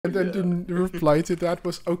And then the reply to that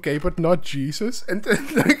was, okay, but not Jesus. And then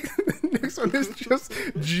like, the next one is just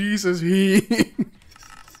Jesus he.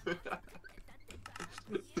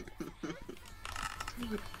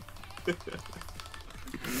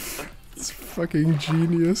 It's fucking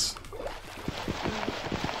genius.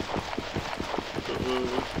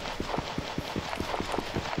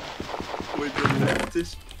 Wait, the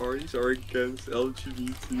leftist parties are against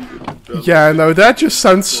LGBT. Yeah, no, that just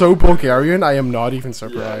sounds so Bulgarian. I am not even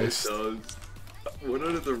surprised. Yeah, it does. What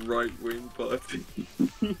are the right-wing parties?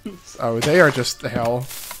 Oh, they are just hell.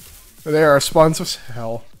 They are sponsors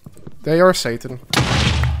hell. They are Satan.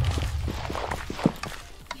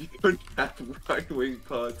 You don't have right-wing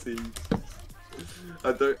parties.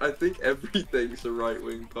 I think everything's a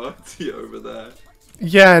right-wing party over there.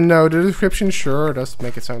 Yeah, no, the description sure does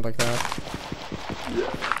make it sound like that. Yeah.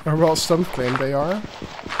 Or well, some claim they are.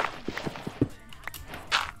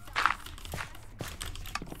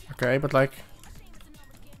 Okay, but like,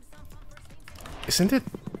 isn't it?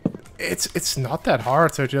 It's not that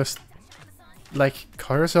hard to just like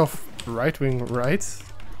call yourself right wing, right?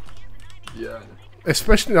 Yeah.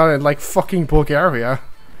 Especially not in like fucking Bulgaria.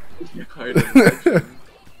 Yeah, I'd imagine.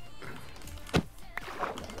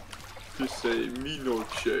 Just say me no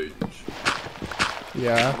change.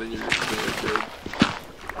 Yeah. And then you're good.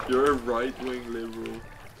 You're a right-wing liberal.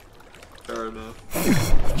 Fair enough.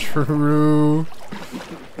 True.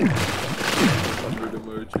 100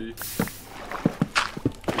 emoji.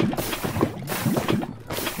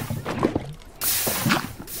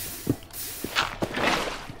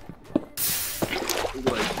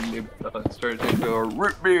 Like, started to go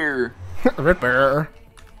root beer. Ripper.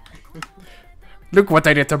 Look what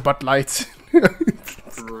I did to Bud Light.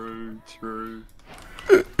 True.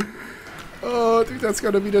 Oh, dude, that's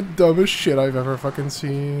gonna be the dumbest shit I've ever fucking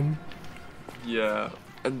seen. Yeah.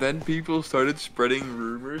 And then people started spreading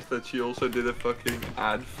rumors that she also did a fucking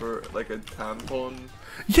ad for like a tampon.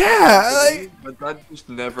 Yeah, like, but that just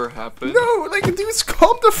never happened. no, like, dudes,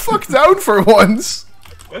 calm the fuck down for once.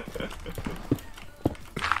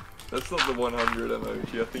 That's not the 100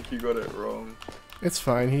 emoji. I think you got it wrong. It's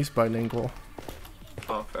fine. He's bilingual.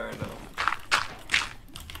 Oh, fair enough.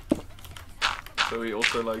 So he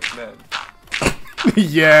also likes men.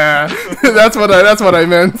 Yeah, that's what I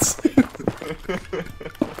meant.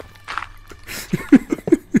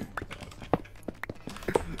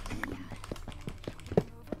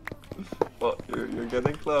 Well, you're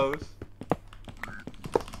getting close.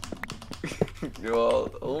 You're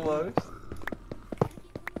almost.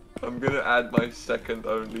 I'm gonna add my second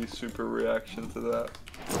only super reaction to that.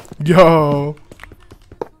 Yo.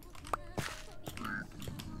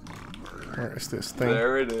 Where is this thing?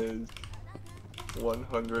 There it is.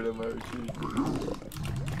 100 emoji.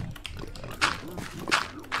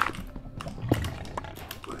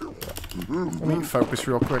 Let me focus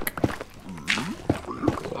real quick.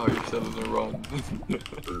 Oh, you're still in the wrong.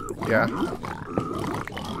 Yeah.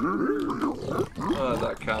 Oh,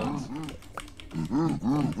 that counts.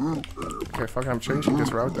 Okay, fuck, I'm changing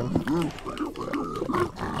this route then.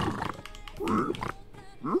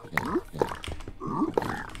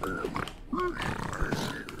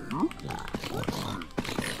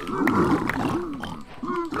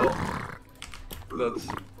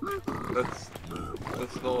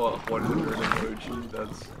 That's not 100 emoji,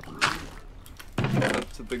 that's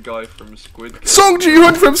the guy from Squid Game. Song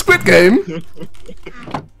Ji-hoon from Squid Game!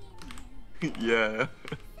 Yeah.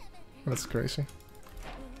 That's crazy.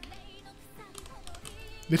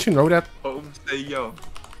 Did you know that? Home Stay Young.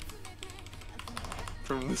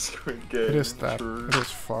 From the Squid Game. It is that. True. It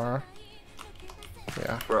is far.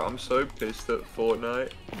 Yeah. Bro, I'm so pissed at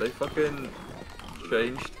Fortnite. They fucking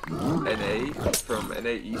changed NA from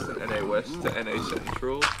NA East and NA West to NA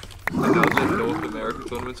Central. And now the North America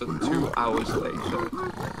tournaments are 2 hours later.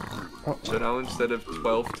 What? So now instead of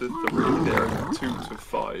 12 to 3, they're 2 to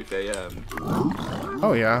 5 AM.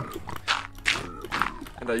 Oh yeah.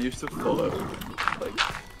 And I used to follow, like,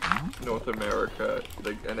 North America,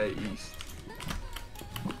 like, NA East.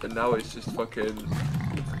 And now it's just fucking...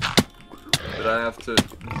 that I have to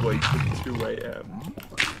wait till 2 AM.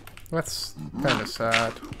 That's kinda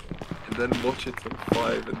sad. And then watch it till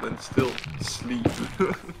 5 and then still sleep.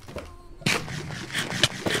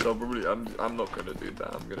 So probably, I'm not gonna do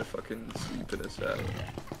that, I'm gonna fucking sleep in a set.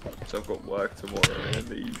 So I've got work tomorrow and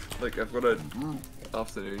leave. Like, I've got an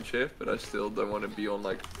afternoon shift, but I still don't want to be on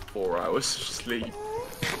like 4 hours of sleep.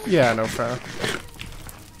 Yeah, no fair.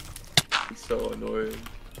 It's so annoying.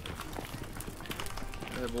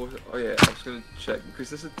 Oh yeah, I was gonna check, because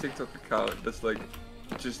there's a TikTok account that's like,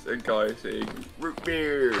 just a guy saying, root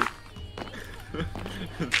beer!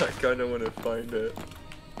 I kinda wanna find it.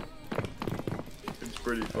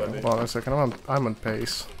 pretty funny. Hold on a second, I'm on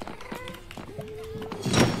pace.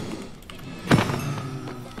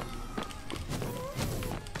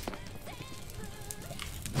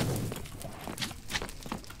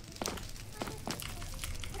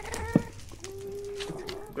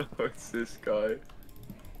 Oh, it's this guy.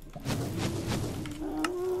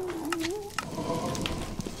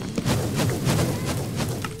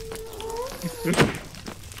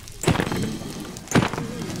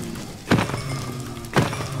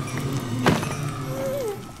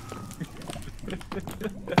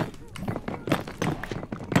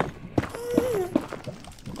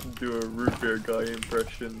 Do a root beer guy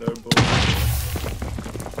impression, no bullshit.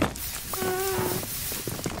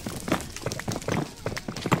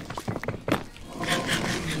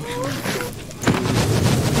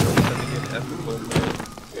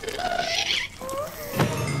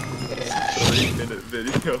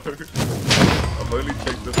 Video. I've only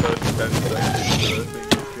checked the first 10 seconds, but I think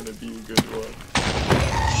it's gonna be a good one.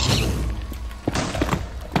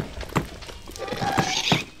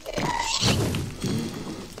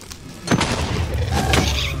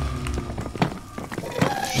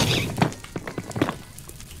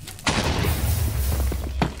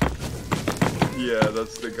 Yeah,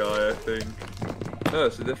 that's the guy, I think. No,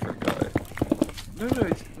 it's a different guy.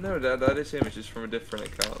 No, that is him. It's just from a different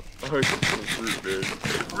account. Oh, it's just root beer.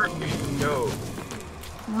 Root beer, no.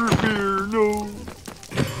 Root beer, no.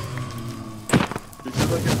 This is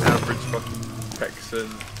like an average fucking Texan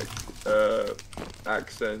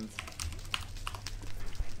accent.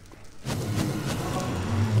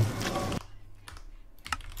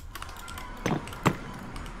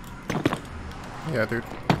 Yeah, dude.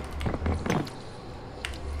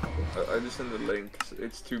 I just sent the link.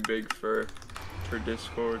 It's too big for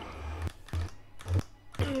Discord.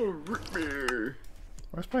 Oh, root beer.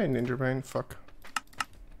 Where's my ninja brain? Fuck.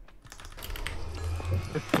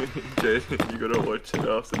 Jaden, you gotta watch it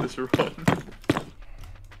after this run.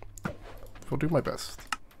 Will do my best.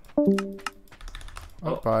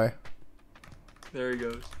 Oh, bye. There he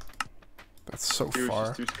goes. That's so He was far.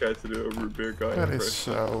 just too scared to do a root beer guy That impression. is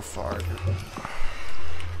so far, dude.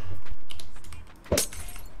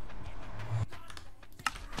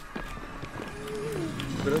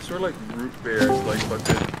 But I swear like root beer is like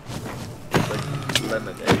fucking like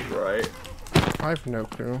lemonade, right? I have no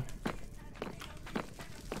clue.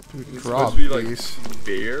 Dude, It's drop supposed to be like these.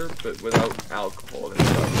 beer, but without alcohol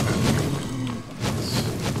inside.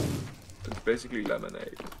 It's basically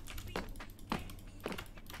lemonade.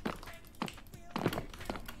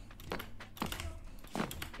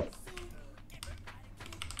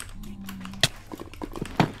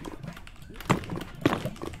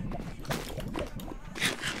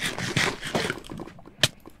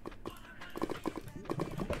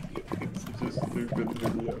 It's such a stupid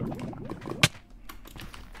video.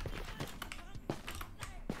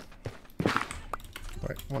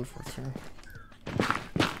 Wait, 142.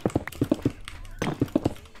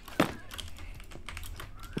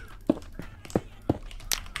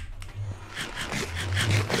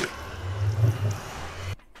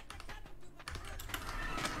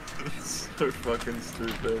 It's so fucking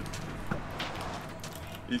stupid.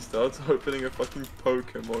 He starts opening a fucking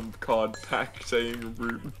Pokemon card pack saying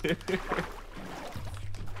root beer.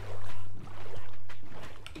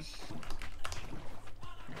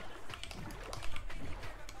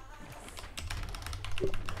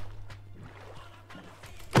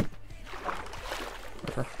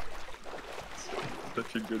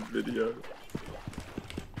 Such a good video.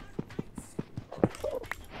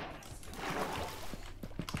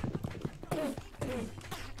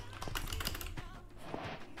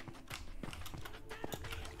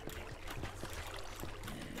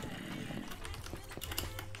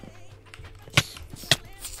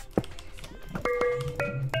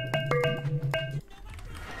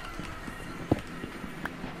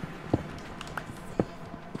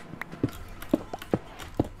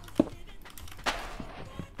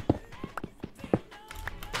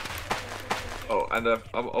 Oh, and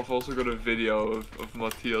I've also got a video of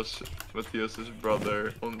Matthias's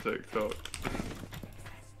brother on TikTok.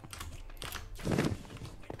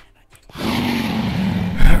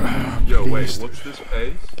 Yo, wait, what's this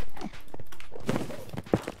pace?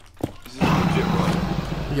 Is this legit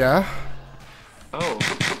one? Yeah? Oh.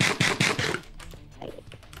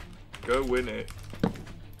 Go win it.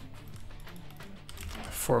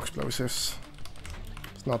 4 explosives.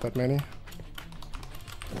 It's not that many.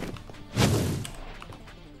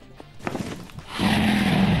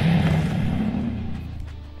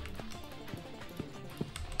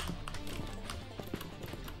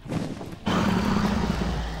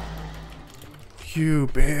 You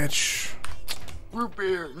bitch. Root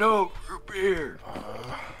beer! No! Root beer!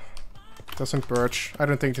 Doesn't perch. I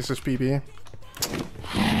don't think this is PB. So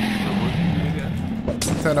what did you do again?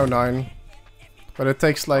 10:09. But it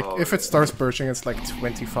takes like, Oh, if it yeah. starts perching, it's like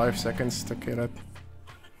 25 seconds to kill it.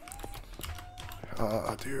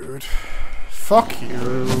 Dude. Fuck you.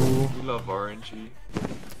 We love RNG.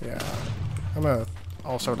 Yeah. I'm gonna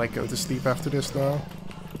also like go to sleep after this though.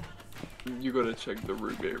 You gotta check the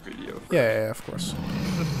root beer video. First. Yeah, of course.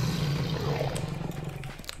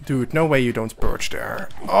 Dude, no way you don't perch there.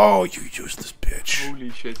 Oh, you use this bitch.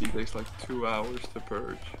 Holy shit, he takes like 2 hours to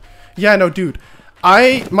purge. Yeah, no, dude.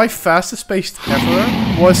 My fastest paced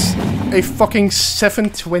ever was a fucking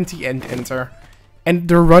 7:20 end enter. And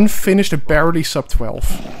the run finished at barely sub 12.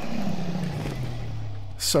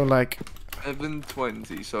 So like...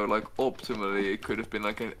 7:20, so like optimally it could have been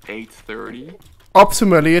like an 8:30.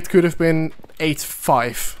 Optimally, it could have been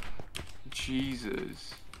 8:05.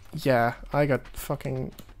 Jesus. Yeah, I got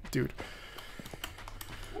fucking... Dude.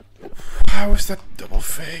 How is that double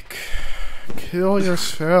fake? Kill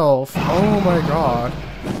yourself. Oh my god.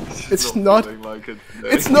 It's not... feeling like it today.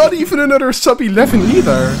 It's not even another sub 11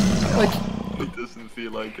 either. Like... It doesn't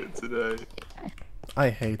feel like it today. I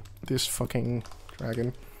hate this fucking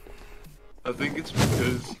dragon. I think it's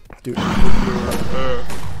because Dude.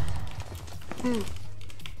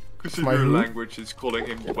 because My your who? language is calling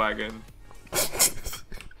him wagon.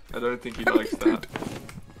 I don't think he likes that.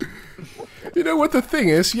 You know what the thing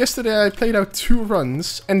is? Yesterday I played out 2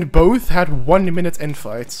 runs and both had 1 minute end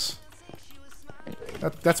fights.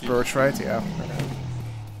 That's Birch, right? Yeah. Okay.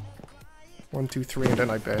 1, 2, 3, and then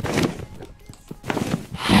I bet.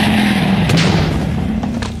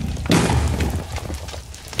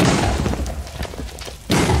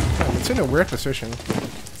 It's in a weird position.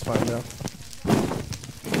 It's fine though.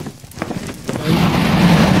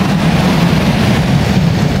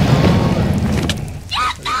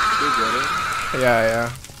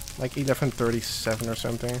 Yeah. Like 11:37 or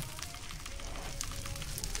something.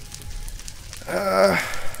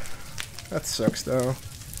 That sucks though.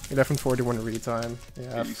 11:41 retime.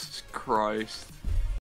 Yeah. Jesus Christ.